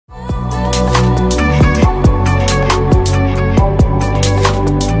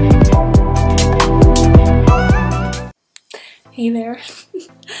Hey there!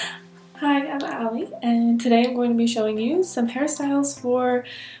 Hi, I'm Allie, and today I'm going to be showing you some hairstyles for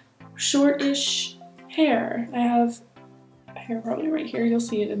short-ish hair. I have hair probably right here, you'll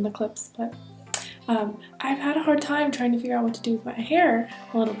see it in the clips, but I've had a hard time trying to figure out what to do with my hair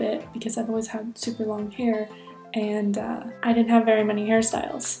a little bit because I've always had super long hair and I didn't have very many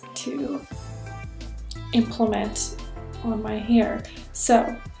hairstyles to implement on my hair.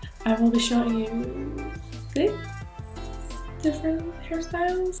 So I will be showing you 6 different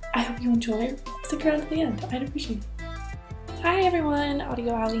hairstyles. I hope you enjoy. Stick around to the end. I'd appreciate it. Hi everyone,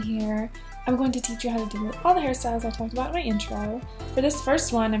 Audio Allie here. I'm going to teach you how to do all the hairstyles I talked about in my intro. For this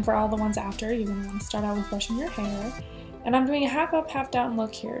first one and for all the ones after, you're going to want to start out with brushing your hair. And I'm doing a half up, half down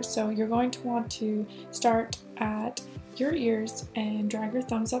look here. So you're going to want to start at your ears and drag your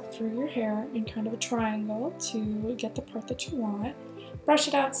thumbs up through your hair in kind of a triangle to get the part that you want. Brush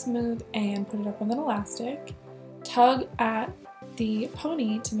it out smooth and put it up with an elastic. Tug at the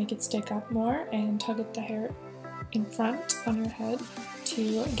pony to make it stick up more and tug at the hair in front on your head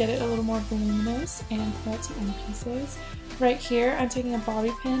to get it a little more voluminous and pull out some end pieces. Right here I'm taking a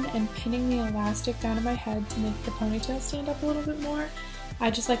bobby pin and pinning the elastic down to my head to make the ponytail stand up a little bit more.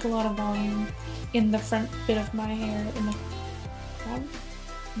 I just like a lot of volume in the front bit of my hair, in the crown?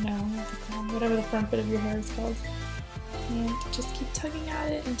 No, not the crown, whatever the front bit of your hair is called. And just keep tugging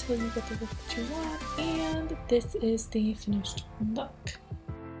at it until you get the look that you want, and this is the finished look.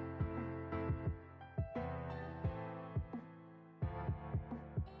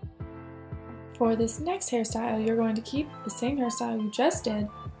 For this next hairstyle, you're going to keep the same hairstyle you just did,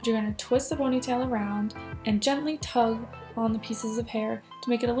 but you're going to twist the ponytail around and gently tug on the pieces of hair to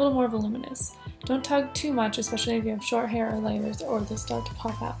make it a little more voluminous. Don't tug too much, especially if you have short hair or layers, or they'll start to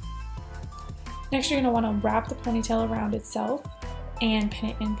pop out. Next, you're going to want to wrap the ponytail around itself and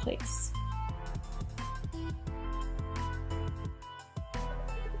pin it in place.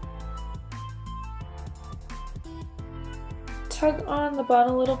 Tug on the bun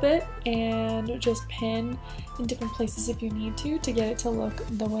a little bit and just pin in different places if you need to get it to look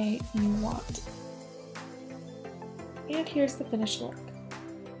the way you want. And here's the finished look.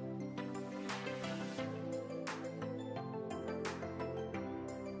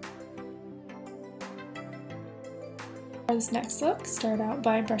 For this next look, start out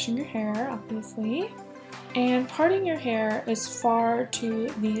by brushing your hair, obviously, and parting your hair as far to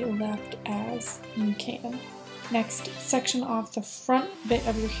the left as you can. Next, section off the front bit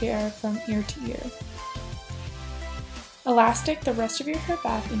of your hair from ear to ear. Elastic the rest of your hair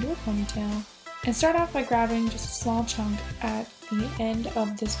back into a ponytail, and start off by grabbing just a small chunk at the end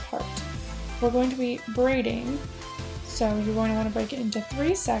of this part. We're going to be braiding, so you're going to want to break it into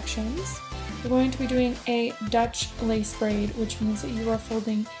 3 sections. We're going to be doing a Dutch lace braid, which means that you are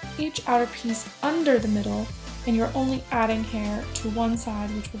folding each outer piece under the middle, and you're only adding hair to one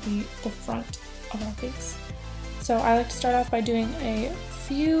side, which will be the front of our face. So I like to start off by doing a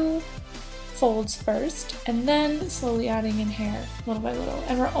few folds first, and then slowly adding in hair, little by little.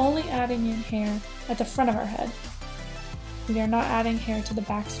 And we're only adding in hair at the front of our head. We are not adding hair to the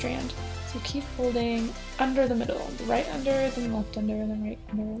back strand. So keep folding under the middle, right under, then left under, then right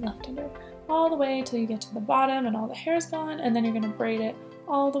under, left under, all the way until you get to the bottom and all the hair's gone, and then you're going to braid it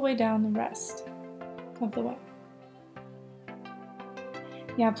all the way down the rest of the way.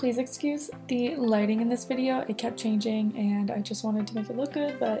 Yeah, please excuse the lighting in this video. It kept changing and I just wanted to make it look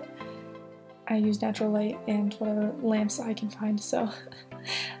good, but I used natural light and whatever lamps I can find, so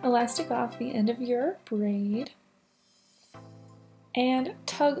elastic off the end of your braid and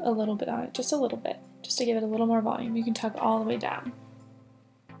tug a little bit on it, just a little bit, just to give it a little more volume. You can tug all the way down.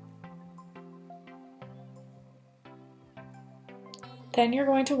 Then you're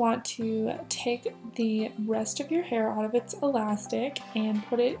going to want to take the rest of your hair out of its elastic and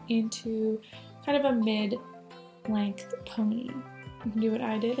put it into kind of a mid-length pony. You can do what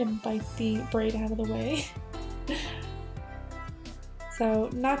I did and bite the braid out of the way. So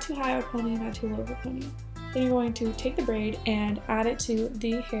not too high of a pony, not too low of a pony. Then you're going to take the braid and add it to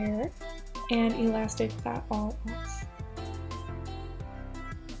the hair and elastic that all off.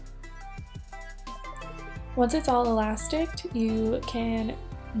 Once it's all elastic, you can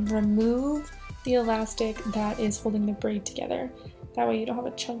remove the elastic that is holding the braid together. That way you don't have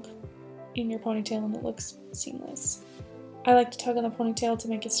a chunk in your ponytail and it looks seamless. I like to tug on the ponytail to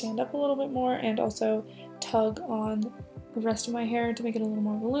make it stand up a little bit more, and also tug on the rest of my hair to make it a little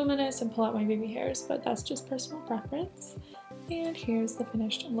more voluminous and pull out my baby hairs, but that's just personal preference. And here's the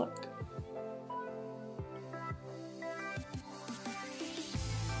finished look.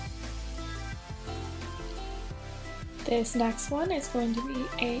 This next one is going to be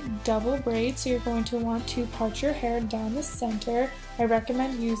a double braid, so you're going to want to part your hair down the center. I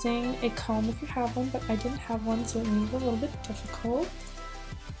recommend using a comb if you have one, but I didn't have one, so it made it a little bit difficult.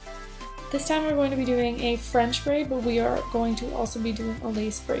 This time we're going to be doing a French braid, but we are going to also be doing a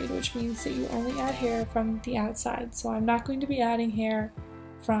lace braid, which means that you only add hair from the outside. So I'm not going to be adding hair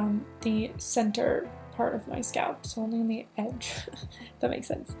from the center part of my scalp, so only on the edge, if that makes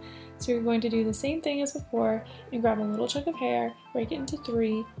sense. So you're going to do the same thing as before and grab a little chunk of hair, break it into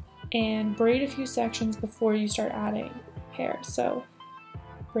 3, and braid a few sections before you start adding hair. So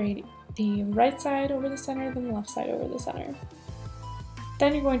braid the right side over the center, then the left side over the center.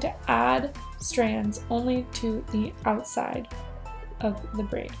 Then you're going to add strands only to the outside of the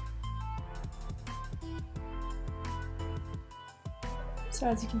braid. So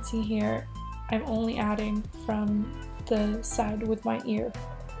as you can see here, I'm only adding from the side with my ear.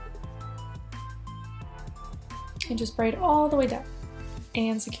 And just braid all the way down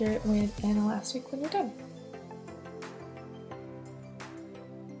and secure it with an elastic when you're done.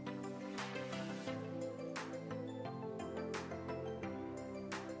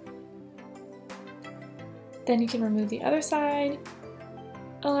 Then you can remove the other side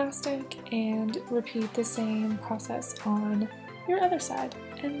elastic and repeat the same process on your other side.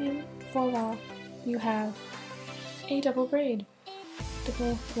 And then voila, you have a double braid.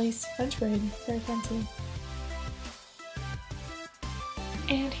 Double lace French braid, very fancy.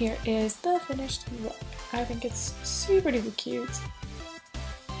 And here is the finished look. I think it's super duper cute.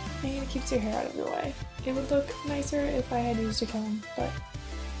 And it keeps your hair out of your way. It would look nicer if I had used a comb, but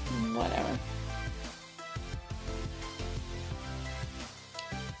whatever.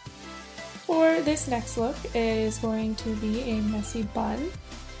 For this next look, it is going to be a messy bun,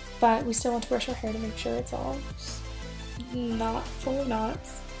 but we still want to brush our hair to make sure it's all not full of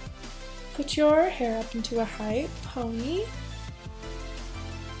knots. Put your hair up into a high pony,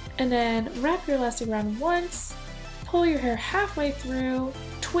 and then wrap your elastic around once, pull your hair halfway through,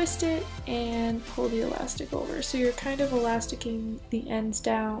 twist it, and pull the elastic over. So you're kind of elasticking the ends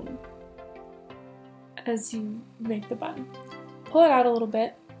down as you make the bun. Pull it out a little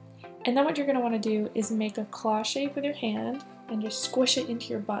bit. And then what you're going to want to do is make a claw shape with your hand and just squish it into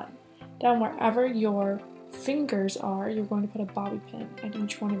your bun. Down wherever your fingers are, you're going to put a bobby pin at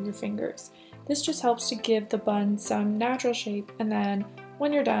each one of your fingers. This just helps to give the bun some natural shape, and then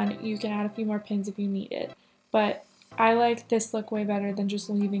when you're done, you can add a few more pins if you need it. But I like this look way better than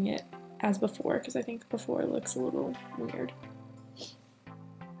just leaving it as before, because I think before it looks a little weird.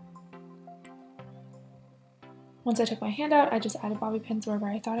 Once I took my hand out, I just added bobby pins wherever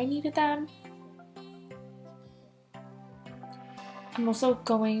I thought I needed them. I'm also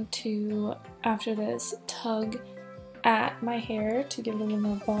going to, after this, tug at my hair to give it a little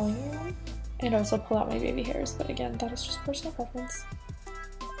more volume and also pull out my baby hairs, but again, that is just personal preference.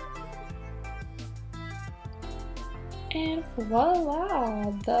 And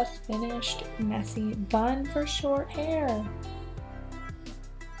voila, the finished messy bun for short hair.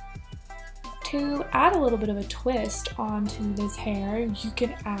 To add a little bit of a twist onto this hair, you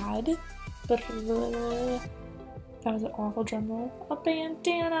can add, that was an awful drum roll, a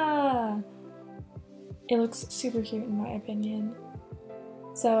bandana! It looks super cute in my opinion.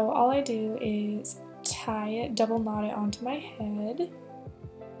 So all I do is tie it, double knot it onto my head.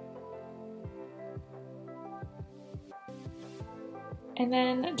 And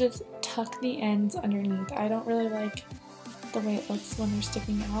then just tuck the ends underneath. I don't really like the way it looks when they're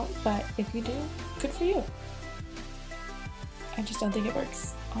sticking out, but if you do, good for you. I just don't think it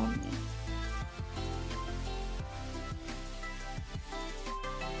works on me.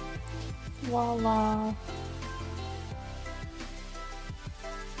 Voila!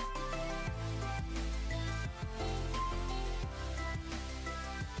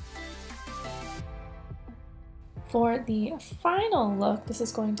 For the final look, this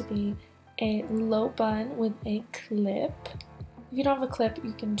is going to be a low bun with a clip. If you don't have a clip,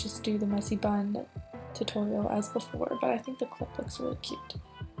 you can just do the messy bun tutorial as before, but I think the clip looks really cute.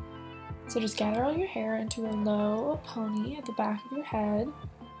 So just gather all your hair into a low pony at the back of your head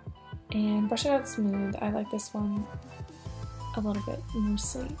and brush it out smooth. I like this one a little bit more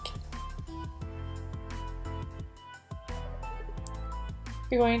sleek.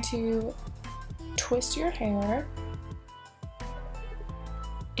 You're going to twist your hair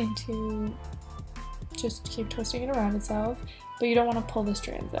into, just keep twisting it around itself, but you don't want to pull the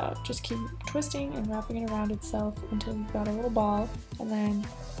strands out. Just keep twisting and wrapping it around itself until you've got a little ball, and then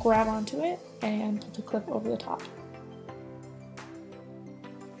grab onto it and put the clip over the top.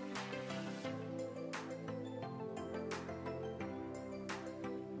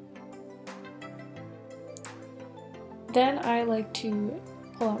 Then I like to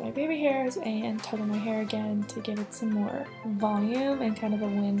pull out my baby hairs and tug on my hair again to give it some more volume and kind of a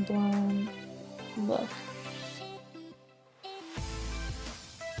wind-blown look.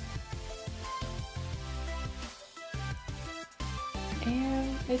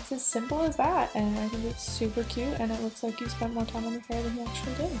 And it's as simple as that, and I think it's super cute, and it looks like you spent more time on your hair than you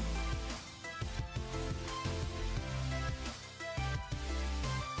actually did.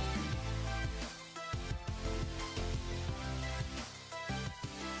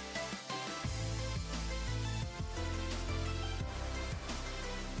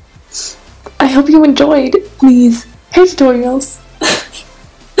 I hope you enjoyed these hair tutorials.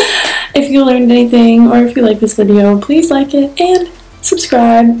 If you learned anything or if you like this video, please like it and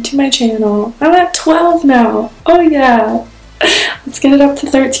subscribe to my channel. I'm at 12 now. Oh yeah. Let's get it up to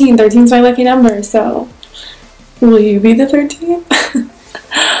 13. 13 is my lucky number, so will you be the 13th?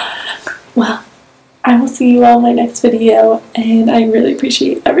 Well, I will see you all in my next video, and I really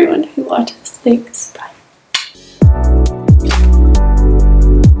appreciate everyone who watches. Thanks. Bye.